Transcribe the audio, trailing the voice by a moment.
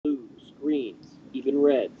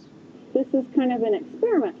threads. This is kind of an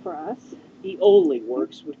experiment for us. He only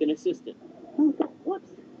works with an assistant. Oh,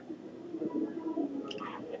 whoops.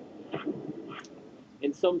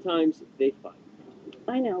 And sometimes they fight.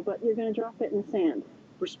 I know, but you're going to drop it in the sand.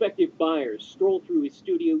 Prospective buyers stroll through his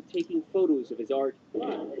studio taking photos of his art,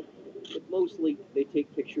 but mostly they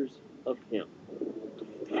take pictures of him.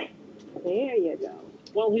 There you go.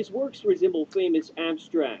 While his works resemble famous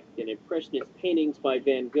abstract and impressionist paintings by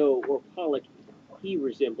Van Gogh or Pollock, he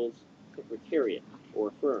resembles Secretariat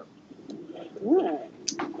or Firm. Good.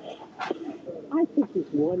 I think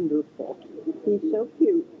he's wonderful. He's so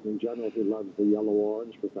cute. In general, he loves the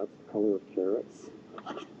yellow-orange because that's the color of carrots.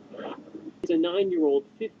 He's a 9-year-old,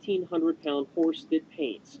 1,500-pound horse that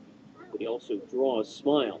paints, but he also draws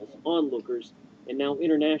smiles, onlookers, and now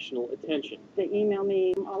international attention. They email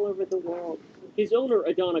me all over the world. His owner,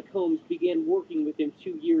 Adonna Combs, began working with him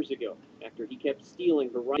 2 years ago after he kept stealing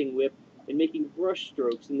her riding whip and making brush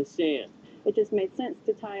strokes in the sand. It just made sense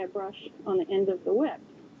to tie a brush on the end of the whip.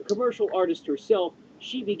 A commercial artist herself,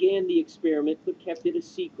 she began the experiment but kept it a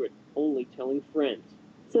secret, only telling friends.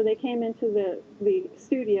 So they came into the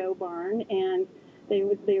studio barn and they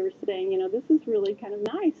were saying, you know, this is really kind of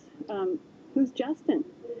nice. Who's Justin?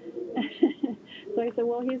 So I said,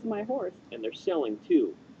 well, he's my horse. And they're selling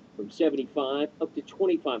too, from $75 up to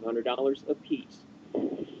 $2,500 a piece.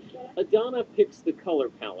 Adonna picks the color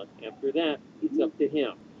palette. After that, it's up to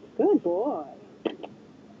him. Good boy.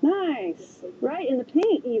 Nice. Right in the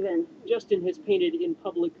paint, even. Justin has painted in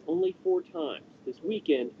public only 4 times. This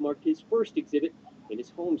weekend marked his first exhibit in his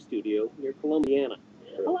home studio near Columbiana.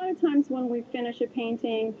 A lot of times when we finish a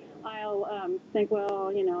painting, I'll think,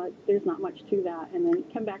 well, you know, there's not much to that, and then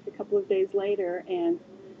come back a couple of days later and,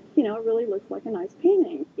 you know, it really looks like a nice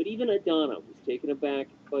painting. But even Adonna was taken aback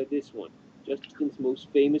by this one, Justin's most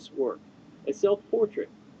famous work, a self-portrait,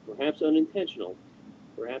 perhaps unintentional,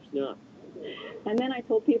 perhaps not. And then I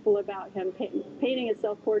told people about him painting a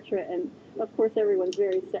self-portrait, and of course everyone's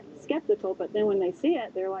very skeptical, but then when they see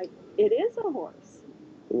it, they're like, it is a horse.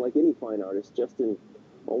 Like any fine artist, Justin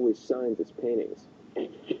always signs his paintings.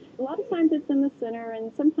 A lot of times it's in the center,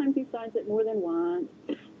 and sometimes he signs it more than once.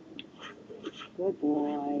 Good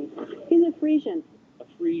boy. He's a Frisian. A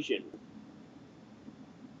Frisian,